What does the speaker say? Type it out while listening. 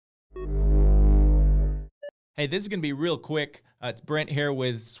Hey, this is going to be real quick. It's Brent here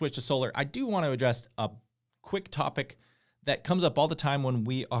with Switch to Solar. I do want to address a quick topic that comes up all the time when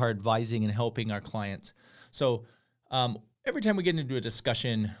we are advising and helping our clients. So every time we get into a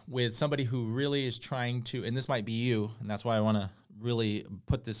discussion with somebody who really is trying to, and this might be you, and that's why I want to really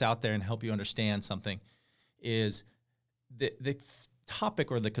put this out there and help you understand something, is the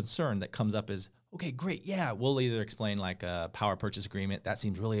topic or the concern that comes up is, okay, great. Yeah, we'll either explain like a power purchase agreement that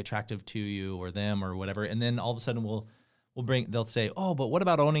seems really attractive to you or them or whatever, and then all of a sudden they'll say, oh, but what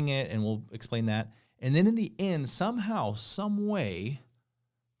about owning it? And we'll explain that. And then in the end, somehow, some way,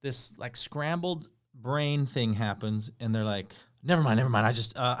 this like scrambled brain thing happens, and they're like, never mind.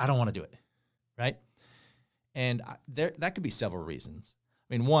 I don't want to do it, right? And that could be several reasons.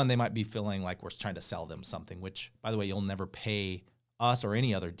 I mean, one, they might be feeling like we're trying to sell them something, which, by the way, you'll never pay us or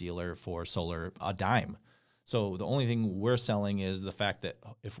any other dealer for solar a dime. So the only thing we're selling is the fact that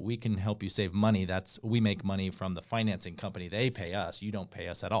if we can help you save money, we make money from the financing company. They pay us. You don't pay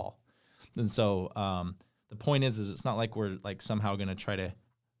us at all. And so the point is it's not like we're like somehow going to try to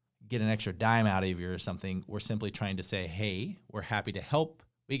get an extra dime out of you or something. We're simply trying to say, hey, we're happy to help.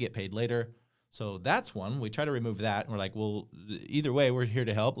 We get paid later. So that's one. We try to remove that. And we're like, well, either way, we're here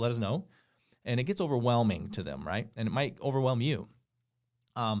to help. Let us know. And it gets overwhelming to them, right? And it might overwhelm you.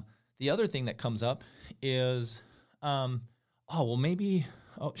 The other thing that comes up is, should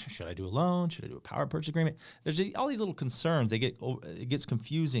I do a loan? Should I do a power purchase agreement? There's all these little concerns. It gets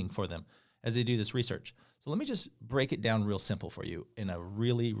confusing for them as they do this research. So let me just break it down real simple for you in a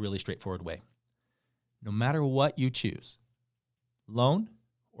really, really straightforward way. No matter what you choose, loan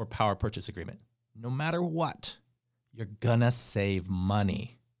or power purchase agreement, no matter what, you're gonna save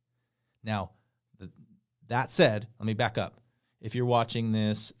money. Now, that said, let me back up. If you're watching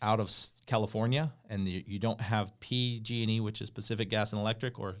this out of California and you don't have PG&E, which is Pacific Gas and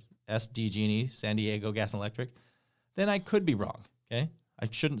Electric, or SDG&E, San Diego Gas and Electric, then I could be wrong, okay? I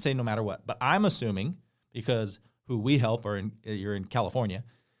shouldn't say no matter what. But I'm assuming, because who we help, you're in California,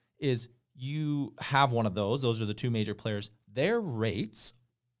 is you have one of those. Those are the two major players. Their rates,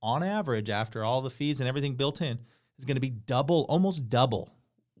 on average, after all the fees and everything built in, is going to be almost double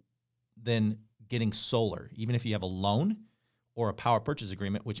than getting solar, even if you have a loan or a power purchase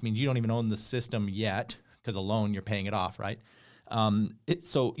agreement, which means you don't even own the system yet, because a loan, you're paying it off, right?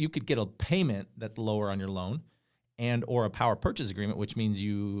 So you could get a payment that's lower on your loan or a power purchase agreement, which means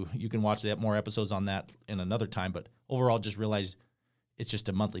you can watch more episodes on that in another time. But overall, just realize it's just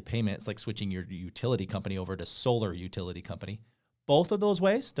a monthly payment. It's like switching your utility company over to solar utility company. Both of those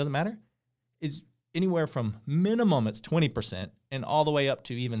ways, doesn't matter, is anywhere from minimum it's 20% and all the way up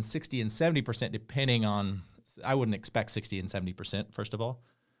to even 60 and 70%, depending on, I wouldn't expect 60 and 70%, first of all,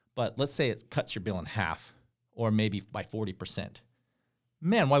 but let's say it cuts your bill in half or maybe by 40%.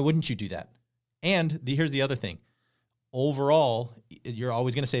 Man, why wouldn't you do that? And here's the other thing. Overall, you're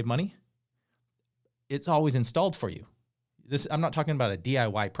always going to save money. It's always installed for you. I'm not talking about a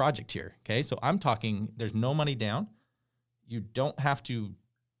DIY project here, okay? So I'm talking, there's no money down. You don't have to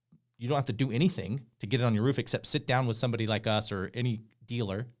do anything to get it on your roof except sit down with somebody like us or any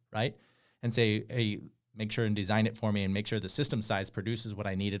dealer, right? And say, hey, make sure and design it for me and make sure the system size produces what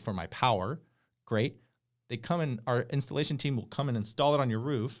I needed for my power. Great. Our installation team will come and install it on your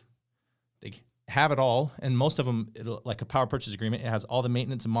roof. They have it all. And most of them, like a power purchase agreement, it has all the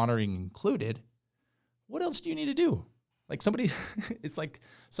maintenance and monitoring included. What else do you need to do? Like it's like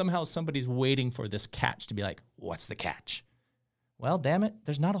somehow somebody's waiting for this catch to be like, what's the catch? Well, damn it,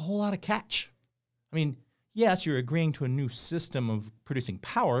 there's not a whole lot of catch. I mean, yes, you're agreeing to a new system of producing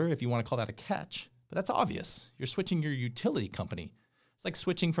power, if you want to call that a catch, but that's obvious. You're switching your utility company. It's like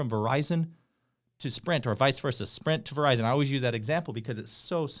switching from Verizon to Sprint or vice versa, Sprint to Verizon. I always use that example because it's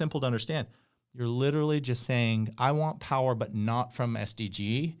so simple to understand. You're literally just saying, I want power, but not from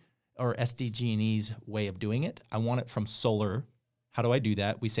SDG or SDG&E's way of doing it. I want it from solar. How do I do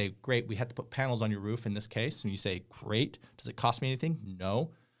that? We say, great, we have to put panels on your roof in this case. And you say, great. Does it cost me anything?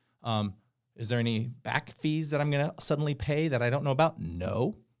 No. Is there any back fees that I'm going to suddenly pay that I don't know about?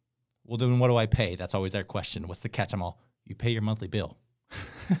 No. Well, then what do I pay? That's always their question. What's the catch? You pay your monthly bill.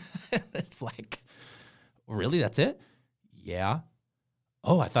 It's like, really? That's it? Yeah.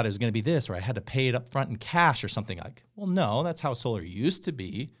 Oh, I thought it was going to be this, or I had to pay it up front in cash or something. Like, well, no, that's how solar used to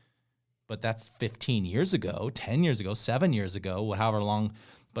be. But that's 15 years ago, 10 years ago, 7 years ago, however long.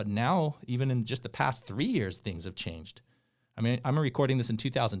 But now, even in just the past 3 years, things have changed. I mean, I'm recording this in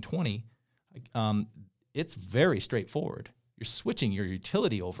 2020. It's very straightforward. You're switching your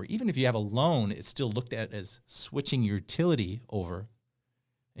utility over. Even if you have a loan, it's still looked at as switching your utility over,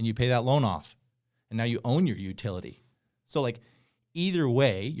 and you pay that loan off. And now you own your utility. So like either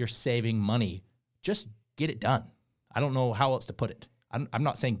way, you're saving money. Just get it done. I don't know how else to put it. I'm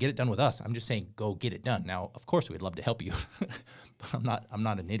not saying get it done with us. I'm just saying go get it done. Now, of course, we'd love to help you, but I'm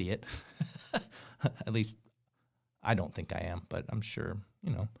not an idiot. At least I don't think I am, but I'm sure,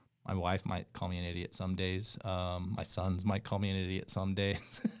 my wife might call me an idiot some days. My sons might call me an idiot some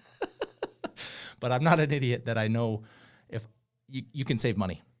days. But I'm not an idiot that I know if you can save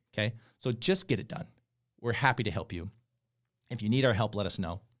money, okay? So just get it done. We're happy to help you. If you need our help, let us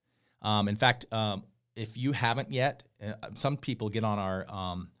know. In fact, if you haven't yet, some people get on our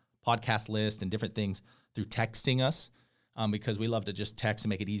podcast list and different things through texting us because we love to just text and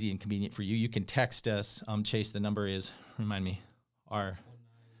make it easy and convenient for you. You can text us. Chase, the number is, remind me, our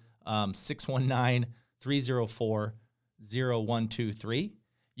 619-304-0123.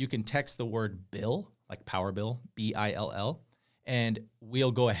 You can text the word bill, like power bill, BILL, and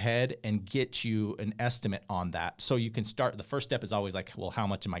we'll go ahead and get you an estimate on that. So you can start. The first step is always like, well, how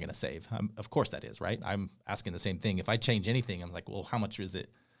much am I going to save? Of course that is, right? I'm asking the same thing. If I change anything, I'm like, well, how much is it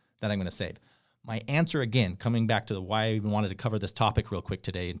that I'm going to save? My answer, again, coming back to why I even wanted to cover this topic real quick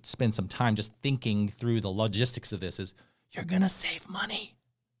today and spend some time just thinking through the logistics of this is you're going to save money.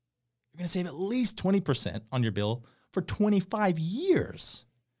 You're going to save at least 20% on your bill for 25 years,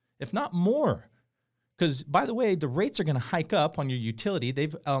 if not more. Because, by the way, the rates are going to hike up on your utility.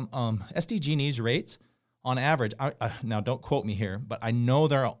 They've SDG&E's rates on average. Now, don't quote me here, but I know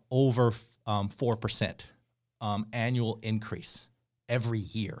they're over 4% annual increase every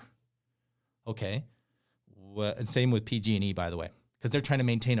year. Okay, and same with PG&E, by the way, because they're trying to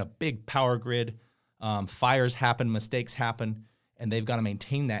maintain a big power grid. Fires happen, mistakes happen, and they've got to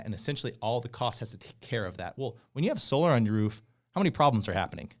maintain that. And essentially, all the cost has to take care of that. Well, when you have solar on your roof, how many problems are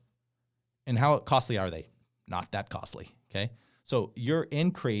happening? And how costly are they? Not that costly, okay? So your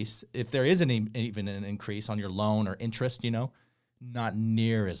increase, if there isn't even an increase on your loan or interest, not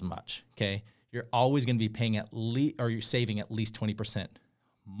near as much, okay? You're always going to be paying at least, or you're saving at least 20%.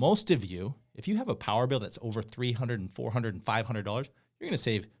 Most of you, if you have a power bill that's over $300 and $400 and $500, you're going to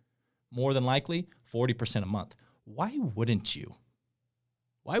save more than likely 40% a month. Why wouldn't you?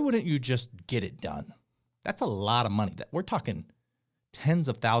 Why wouldn't you just get it done? That's a lot of money. That we're talking tens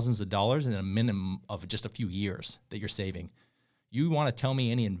of thousands of dollars in a minimum of just a few years that you're saving. You want to tell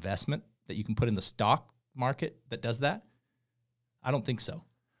me any investment that you can put in the stock market that does that? I don't think so.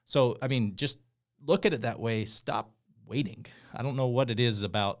 So, just look at it that way. Stop waiting. I don't know what it is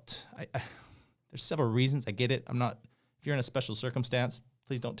about. There's several reasons. I get it. If you're in a special circumstance,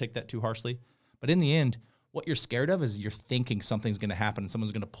 please don't take that too harshly. But in the end, what you're scared of is you're thinking something's going to happen and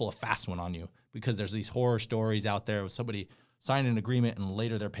someone's going to pull a fast one on you because there's these horror stories out there of somebody signing an agreement and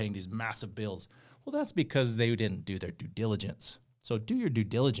later they're paying these massive bills. Well, that's because they didn't do their due diligence. So do your due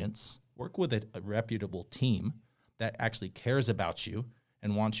diligence, work with a reputable team that actually cares about you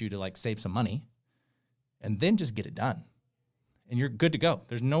and wants you to save some money, and then just get it done. And you're good to go.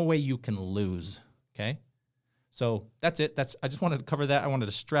 There's no way you can lose, okay? So that's it. I just wanted to cover that. I wanted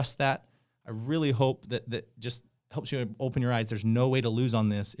to stress that. I really hope that just helps you open your eyes. There's no way to lose on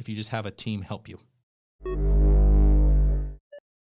this if you just have a team help you.